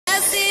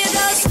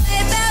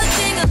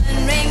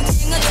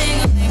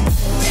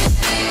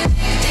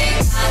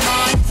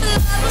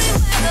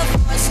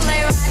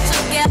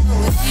together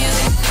with you.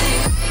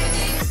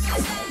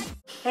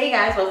 Hey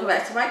guys, welcome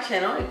back to my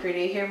channel. If you're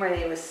new here, my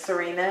name is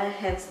Serena,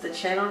 hence the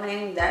channel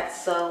name.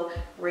 That's so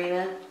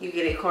Renna. You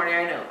get it corny,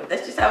 I know, but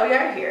that's just how we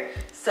are here.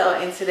 So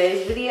in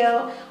today's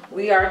video,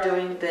 we are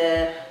doing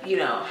the,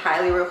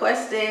 highly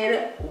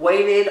requested,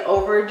 waited,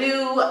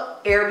 overdue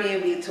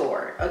Airbnb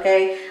tour,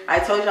 okay? I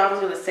told you I was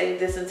gonna save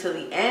this until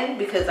the end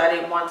because I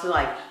didn't want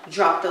to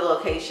drop the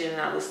location and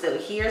I was still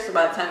here. So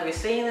by the time you're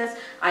seeing this,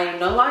 I am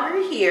no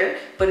longer here.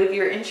 But if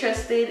you're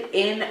interested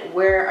in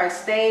where I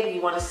stayed,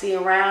 you want to see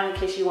around in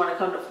case you want to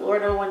come to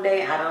Florida one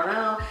day, I don't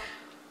know,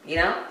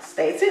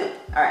 stay tuned.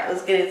 All right,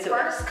 let's get into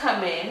it. First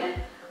come in,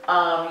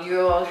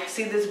 you'll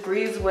see this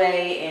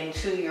breezeway, and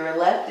to your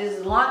left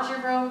is the laundry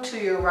room, to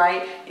your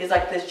right is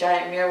like this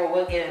giant mirror, but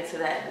we'll get into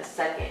that in a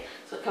second.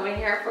 So come in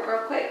here for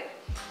real quick.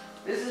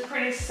 This is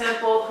pretty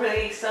simple,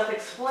 pretty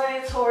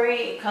self-explanatory.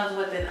 It comes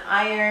with an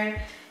iron,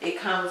 it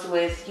comes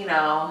with,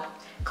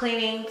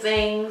 cleaning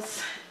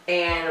things,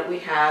 and we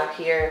have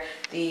here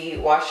the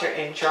washer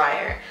and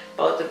dryer,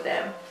 both of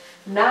them.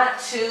 Not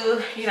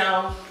too,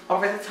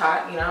 over the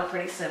top,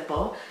 pretty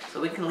simple.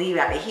 So we can leave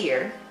out of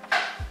here.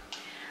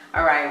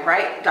 All right,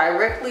 right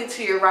directly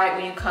to your right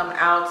when you come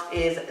out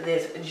is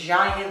this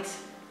giant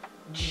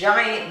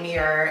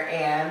mirror,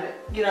 and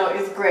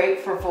it's great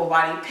for full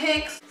body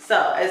pics.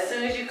 So as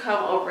soon as you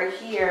come over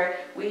here,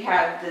 we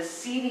have the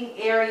seating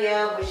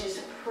area, which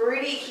is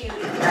pretty cute.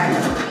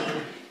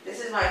 Actually,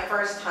 this is my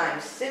first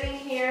time sitting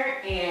here,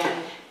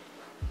 and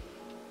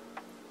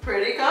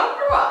pretty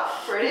comfortable.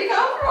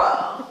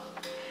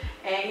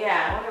 And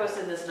yeah, I wonder what's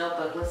in this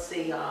notebook. Let's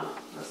see, y'all.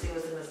 Let's see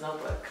what's in this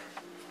notebook.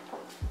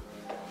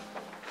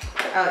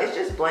 Oh, it's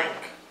just blank.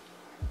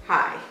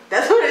 Hi.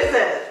 That's what it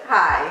says.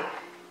 Hi.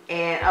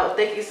 And oh,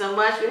 thank you so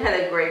much. We had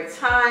a great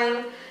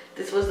time.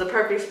 This was the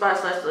perfect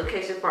spot /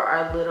 location for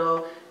our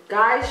little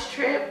guys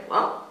trip.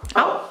 Our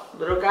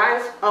little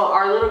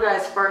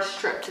guys' first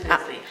trip to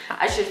Disney.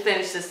 I should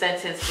finish the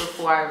sentence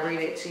before I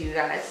read it to you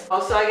guys.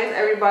 Also, I guess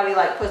everybody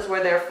puts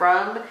where they're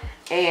from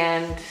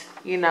and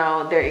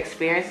their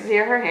experiences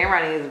here. Her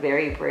handwriting is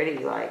very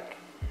pretty.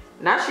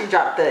 Now she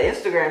dropped the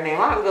Instagram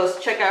name. I'm gonna go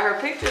check out her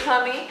pictures,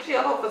 honey. She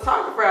a whole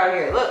photographer out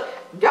here. Look,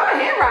 y'all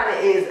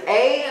handwriting is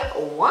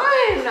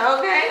A1,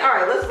 okay? All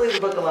right, let's leave the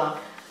book alone.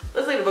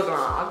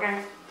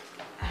 Okay?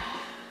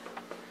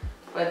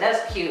 But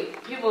that's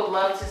cute. People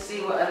love to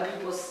see what other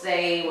people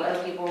say, what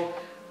other people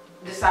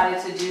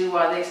decided to do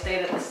while they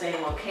stayed at the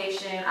same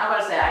location. I'm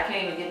about to say, I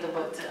can't even get the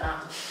book to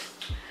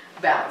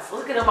balance.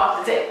 Let's get them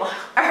off the table.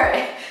 All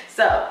right,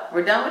 so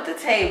we're done with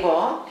the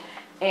table.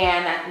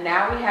 And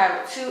now we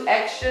have 2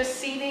 extra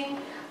seating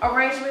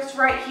arrangements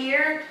right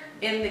here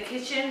in the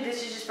kitchen.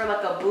 This is just for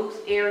a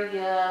booth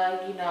area,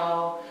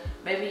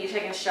 maybe you're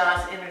taking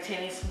shots,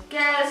 entertaining some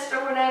guests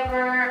or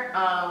whatever.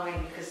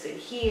 And you can sit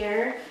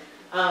here.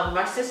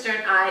 My sister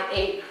and I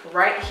ate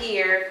right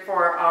here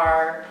for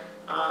our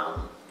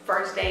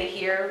first day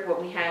here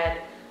when we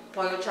had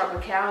Pollo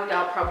Tropical.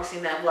 Y'all probably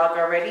seen that vlog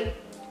already.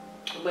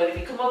 But if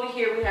you come over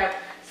here, we have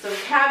some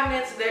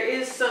cabinets. There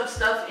is some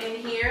stuff in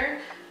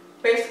here.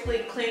 Basically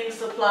cleaning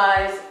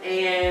supplies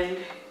and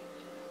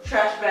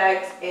trash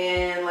bags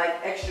and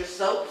extra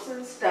soaps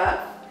and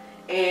stuff,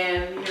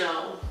 and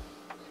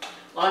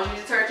laundry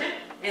detergent.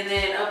 And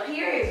then up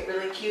here is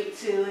really cute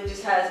too. It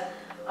just has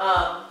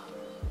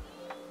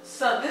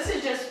this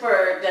is just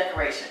for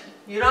decoration.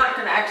 You're not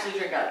gonna actually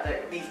drink out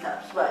these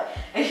cups, but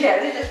yeah,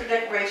 this is just for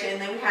decoration. And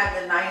then we have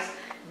the nice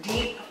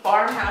deep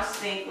farmhouse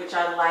sink, which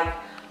I like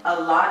a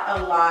lot.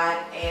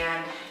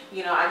 And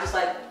I just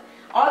like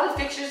all the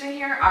fixtures in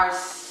here are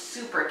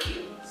super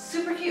cute,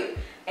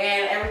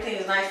 and everything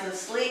is nice and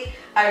sleek.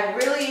 I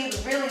really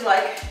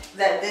like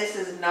that this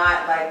is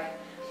not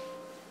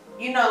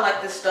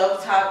the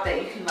stove top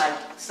that you can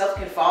stuff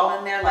can fall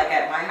in there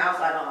at my house.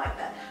 I don't like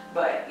that,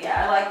 but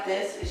yeah, I like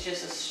this. It's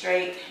just a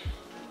straight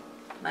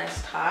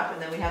nice top,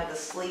 and then we have the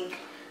sleek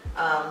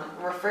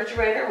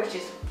refrigerator, which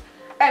is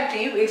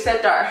empty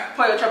except our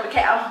Pollo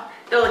Tropical.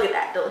 Don't look at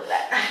that,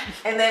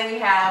 And then we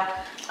have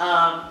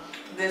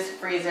this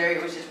freezer,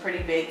 which is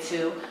pretty big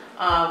too.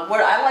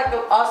 What I like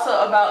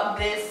also about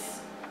this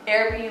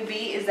Airbnb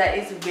is that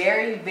it's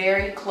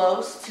very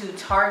close to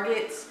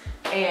Targets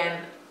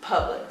and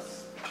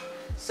Publix.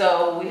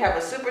 So we have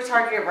a Super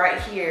Target right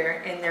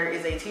here, and there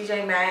is a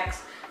TJ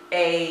Maxx,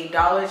 a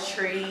Dollar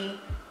Tree,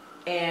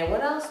 and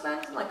what else,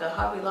 Max? A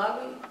Hobby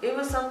Lobby? It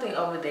was something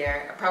over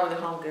there, probably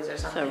the Home Goods or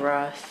something. It's a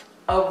Ross.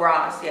 Oh,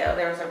 Ross, yeah,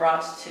 there was a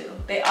Ross too.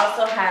 They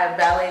also have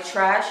valet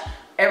trash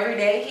every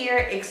day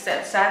here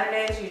except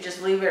Saturdays. You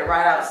just leave it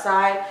right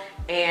outside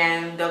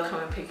and they'll come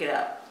and pick it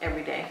up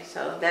every day.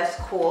 So that's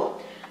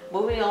cool.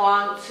 Moving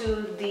along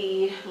to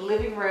the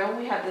living room,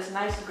 we have this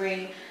nice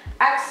green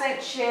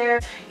accent chair.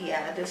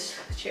 Yeah, this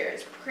chair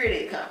is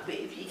pretty comfy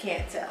if you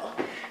can't tell.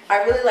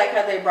 I really like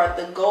how they brought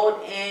the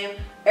gold in.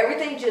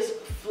 Everything just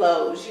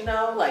flows,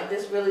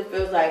 this really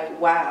feels like,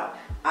 wow,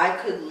 I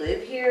could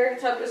live here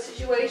type of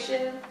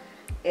situation.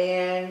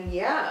 And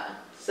yeah,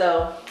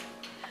 so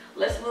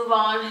let's move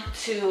on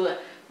to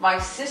my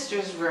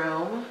sister's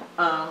room.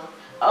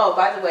 Oh,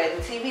 by the way,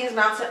 the TV is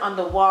mounted on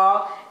the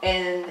wall,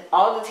 and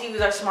all the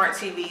TVs are smart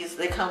TVs.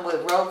 They come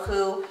with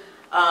Roku.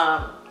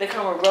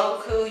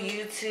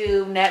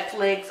 YouTube,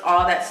 Netflix,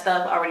 all that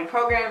stuff already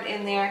programmed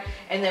in there.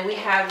 And then we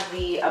have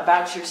the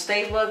About Your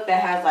Stay book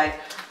that has like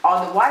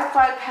all the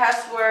Wi-Fi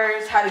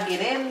passwords, how to get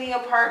in the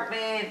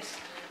apartment,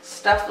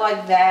 stuff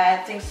like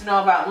that, things to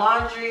know about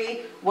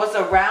laundry, what's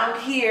around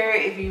here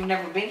if you've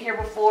never been here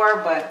before.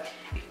 But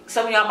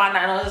some of y'all might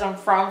not know this, I'm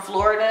from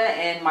Florida,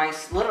 and my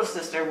little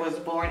sister was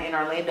born in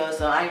Orlando,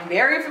 so I'm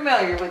very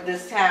familiar with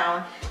this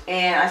town,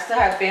 and I still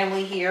have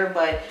family here.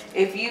 But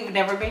if you've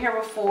never been here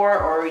before,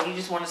 or you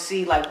just want to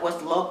see like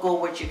what's local,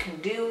 what you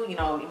can do, you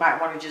know, you might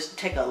want to just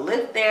take a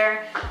lift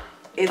there.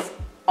 It's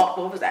all,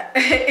 what was that?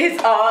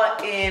 It's all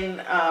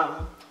in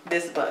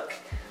this book.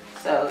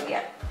 So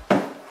yeah.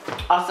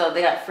 Also,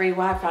 they got free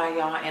Wi-Fi,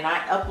 y'all, and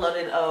I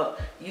uploaded a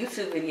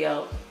YouTube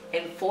video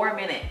in 4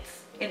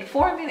 minutes. In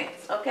 4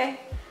 minutes, okay?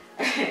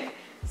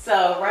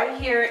 So right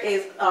here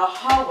is a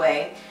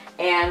hallway,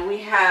 and we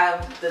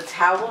have the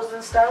towels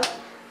and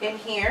stuff in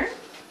here.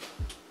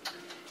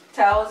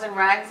 Towels and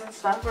rags and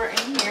stuff are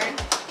in here,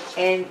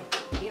 and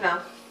you know,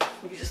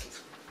 you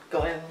just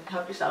go in and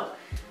help yourself.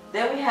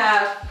 Then we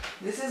have,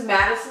 this is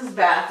Madison's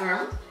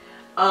bathroom.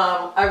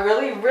 I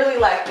really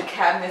like the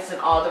cabinets in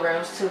all the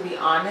rooms, to be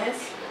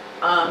honest.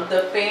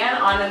 The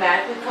fan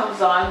automatically comes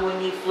on when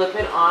you flip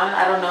it on.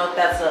 I don't know if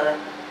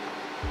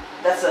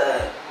that's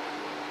a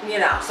you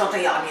know,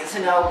 something y'all need to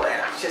know, but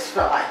I just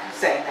felt like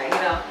saying that,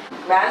 you know.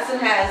 Madison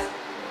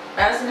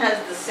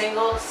has the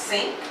single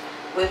sink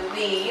with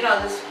the, you know,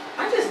 this,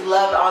 I just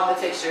loved all the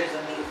fixtures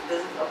in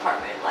this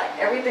apartment. Like,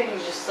 everything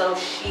is just so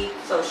chic,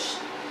 so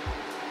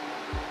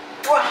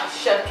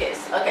chef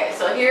kiss. Okay,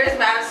 so here's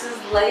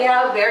Madison's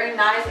layout, very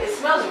nice. It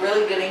smells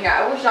really good in here.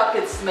 I wish y'all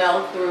could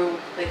smell through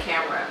the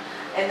camera.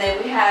 And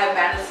then we have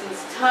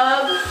Madison's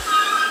tub.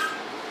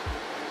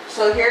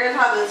 So here's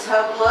how the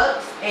tub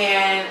looks,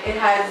 and it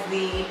has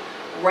the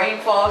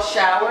rainfall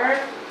shower.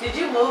 Did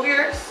you move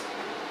yours?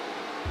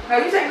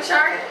 Are you taking a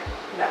shower yet?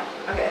 No.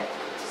 Okay.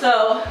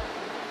 So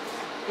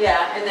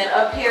yeah, and then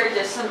up here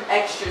just some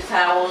extra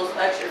towels,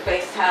 extra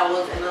face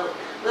towels, and the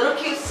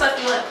little cute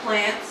succulent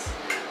plants.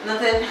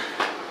 Nothing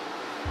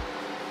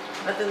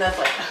that's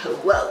like,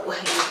 whoa,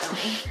 you know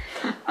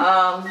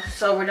me.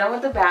 So we're done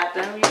with the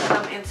bathroom. You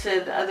come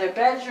into the other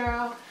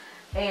bedroom.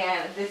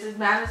 And this is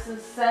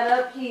Madison's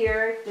setup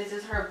here. This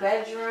is her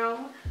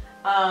bedroom.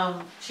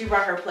 She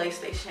brought her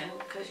PlayStation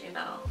because, you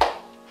know,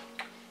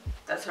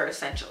 that's her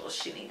essentials.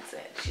 She needs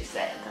it. She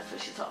said, that's what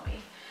she told me.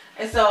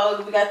 And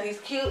so we got these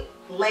cute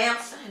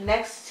lamps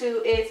next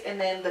to it. And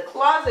then the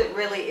closet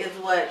really is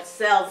what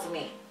sells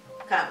me.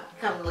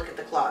 Come look at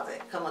the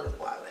closet. Come look at the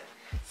closet.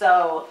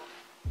 So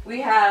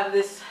we have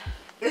this,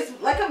 it's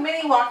like a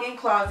mini walk-in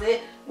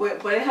closet,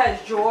 but it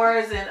has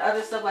drawers and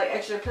other stuff, like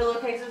extra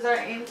pillowcases are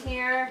in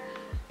here.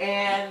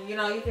 And you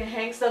know, you can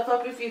hang stuff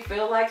up if you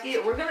feel like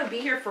it. We're gonna be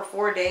here for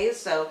 4 days,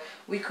 so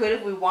we could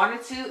if we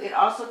wanted to. It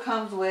also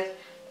comes with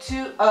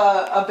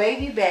a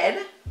baby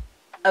bed,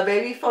 a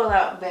baby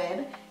fold-out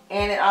bed,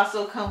 and it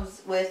also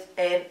comes with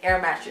an air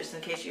mattress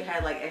in case you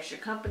had like extra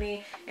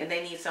company and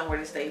they need somewhere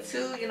to stay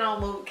too. You know,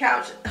 move the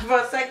couch for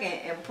a second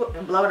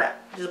and blow it up.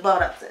 Just blow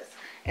it up, sis.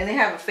 And they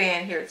have a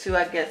fan here too,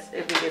 I guess,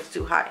 if it gets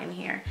too hot in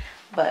here.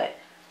 But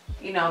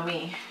you know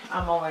me,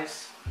 I'm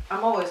always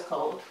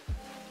cold,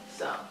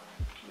 so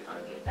we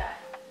don't get that.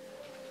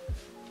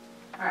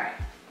 All right,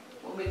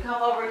 when we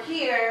come over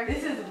here,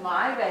 this is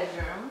my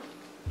bedroom,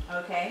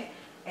 okay?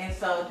 And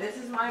so this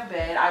is my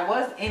bed. I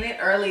was in it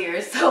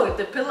earlier, so if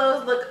the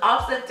pillows look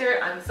off center,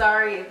 I'm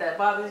sorry if that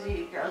bothers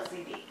you, if you're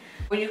OCD.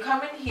 When you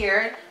come in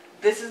here,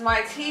 this is my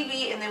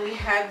TV, and then we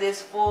have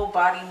this full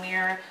body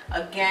mirror.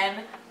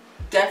 Again,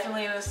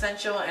 definitely an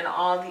essential in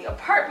all the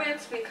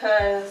apartments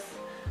because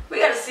we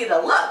gotta see the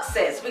look,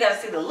 sis. We gotta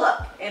see the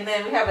look. And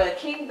then we have a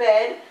king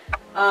bed,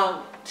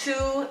 2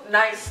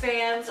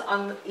 nightstands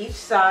on each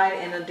side,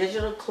 and a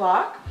digital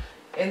clock.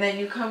 And then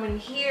you come in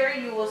here,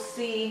 you will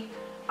see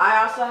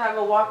I also have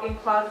a walk-in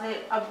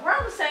closet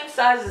around the same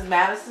size as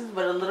Madison's,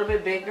 but a little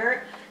bit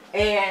bigger.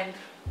 And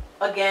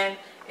again,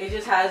 it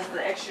just has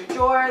the extra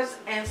drawers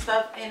and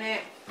stuff in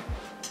it,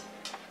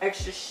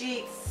 extra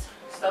sheets,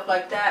 stuff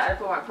like that. I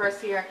put my purse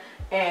here,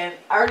 and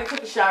I already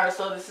took a shower,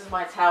 so this is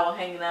my towel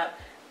hanging up.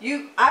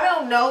 I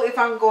don't know if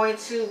I'm going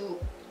to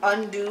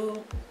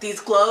undo these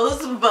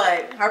clothes,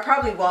 but I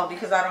probably won't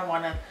because I don't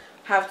want to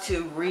have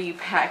to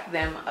repack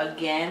them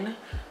again.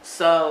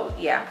 So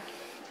yeah.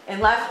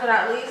 And last but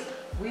not least,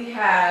 we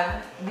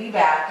have the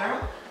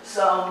bathroom.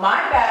 So my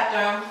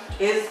bathroom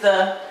is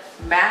the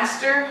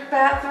master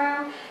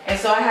bathroom, and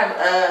so I have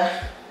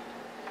a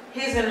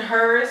his and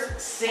hers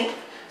sink,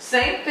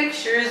 same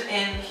fixtures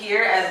in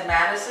here as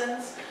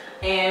Madison's,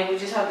 and we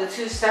just have the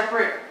 2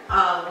 separate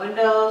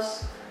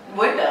windows.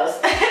 We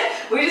just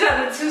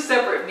have the 2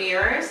 separate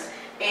mirrors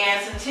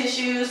and some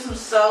tissues, some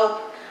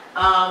soap,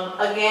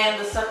 again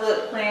the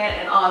succulent plant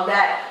and all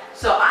that.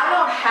 So I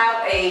don't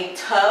have a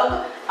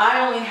tub.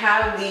 I only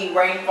have the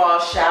rainfall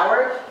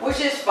shower, which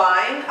is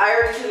fine. I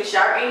already took a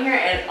shower in here,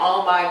 and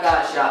oh my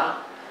gosh, y'all,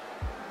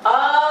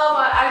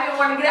 I didn't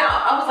want to get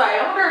out. I was like,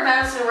 I wonder if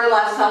Madison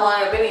realizes how long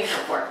I've been in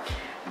here for.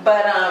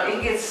 But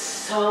it gets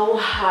so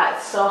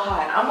hot, so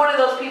hot. I'm one of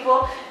those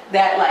people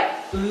that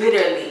like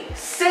literally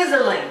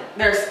sizzling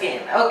their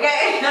skin,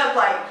 okay? And I'm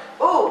like,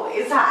 ooh,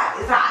 it's hot,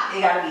 it's hot.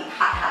 It gotta be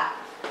hot, hot.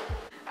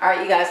 All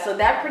right, you guys, so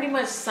that pretty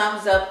much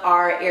sums up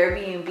our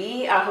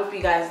Airbnb. I hope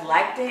you guys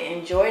liked it,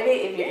 enjoyed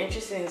it. If you're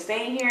interested in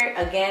staying here,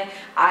 again,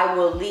 I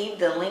will leave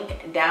the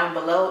link down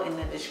below in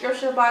the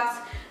description box.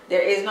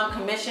 There is no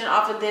commission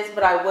off of this,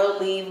 but I will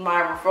leave my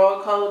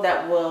referral code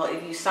that will,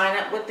 if you sign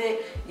up with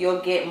it,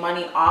 you'll get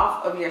money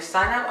off of your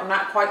sign up. I'm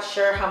not quite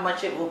sure how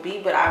much it will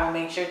be, but I will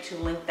make sure to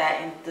link that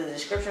in the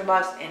description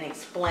box and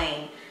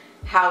explain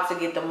how to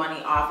get the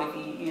money off if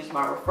you use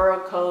my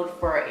referral code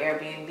for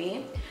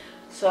Airbnb.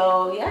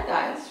 So yeah,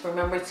 guys,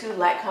 remember to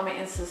like, comment,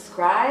 and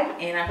subscribe.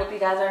 And I hope you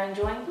guys are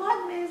enjoying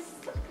Vlogmas.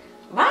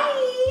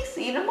 Bye.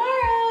 See you tomorrow.